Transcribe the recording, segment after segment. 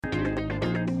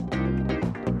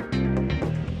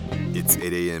It's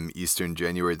 8 a.m. Eastern,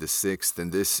 January the 6th,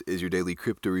 and this is your daily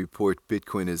crypto report.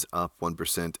 Bitcoin is up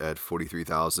 1% at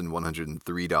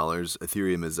 $43,103.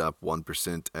 Ethereum is up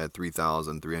 1% at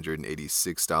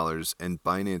 $3,386. And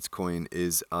Binance Coin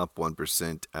is up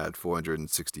 1% at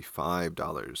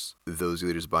 $465. Those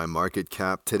leaders by market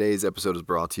cap. Today's episode is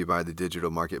brought to you by the digital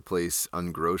marketplace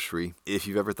Ungrocery. If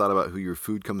you've ever thought about who your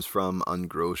food comes from,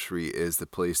 Ungrocery is the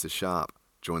place to shop.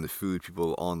 Join the food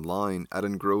people online at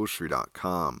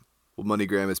ungrocery.com. Well,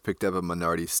 MoneyGram has picked up a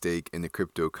minority stake in the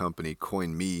crypto company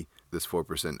CoinMe. This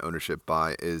 4% ownership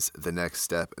buy is the next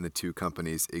step in the two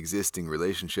companies' existing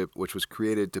relationship, which was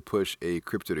created to push a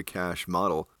crypto-to-cash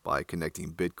model by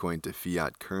connecting Bitcoin to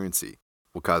fiat currency.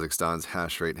 Well, Kazakhstan's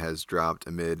hash rate has dropped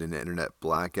amid an internet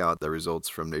blackout that results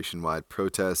from nationwide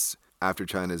protests. After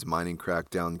China's mining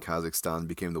crackdown, Kazakhstan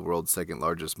became the world's second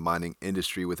largest mining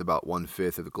industry with about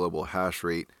 1/5 of the global hash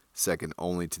rate, second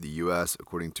only to the U.S.,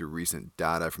 according to recent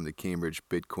data from the Cambridge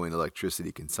Bitcoin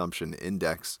Electricity Consumption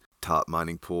Index. Top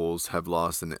mining pools have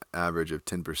lost an average of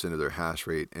 10% of their hash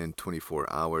rate in 24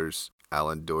 hours.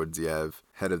 Alan Dordziev,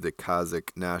 head of the Kazakh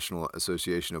National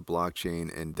Association of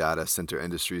Blockchain and Data Center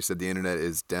Industry, said the internet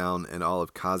is down in all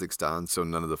of Kazakhstan, so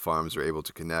none of the farms are able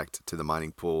to connect to the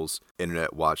mining pools.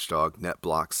 Internet watchdog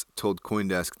NetBlocks told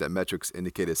CoinDesk that metrics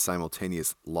indicate a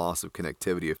simultaneous loss of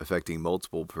connectivity affecting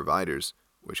multiple providers,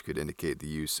 which could indicate the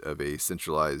use of a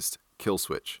centralized kill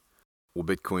switch. Well,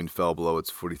 Bitcoin fell below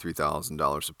its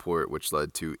 $43,000 support, which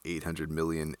led to $800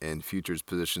 million in futures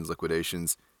positions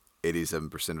liquidations.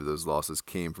 87% of those losses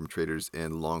came from traders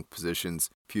in long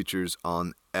positions. Futures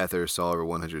on Ether saw over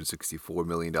 $164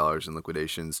 million in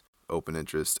liquidations. Open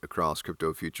interest across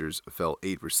crypto futures fell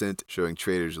 8%, showing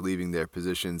traders leaving their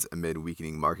positions amid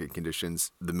weakening market conditions.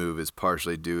 The move is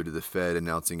partially due to the Fed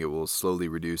announcing it will slowly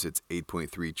reduce its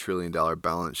 $8.3 trillion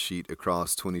balance sheet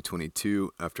across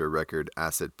 2022 after a record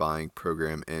asset buying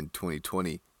program in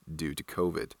 2020 due to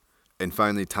COVID. And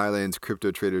finally, Thailand's crypto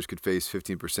traders could face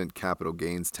 15% capital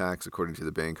gains tax, according to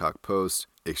the Bangkok Post.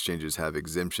 Exchanges have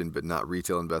exemption, but not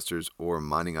retail investors or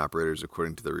mining operators,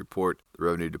 according to the report. The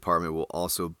Revenue Department will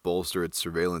also bolster its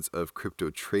surveillance of crypto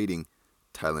trading.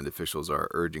 Thailand officials are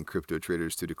urging crypto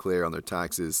traders to declare on their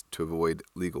taxes to avoid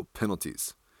legal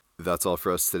penalties. That's all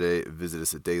for us today. Visit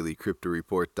us at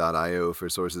dailycryptoreport.io for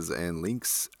sources and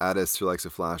links. Add us to Alexa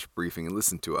Flash Briefing and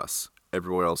listen to us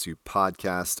everywhere else you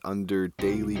podcast under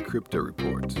Daily Crypto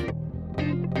Report.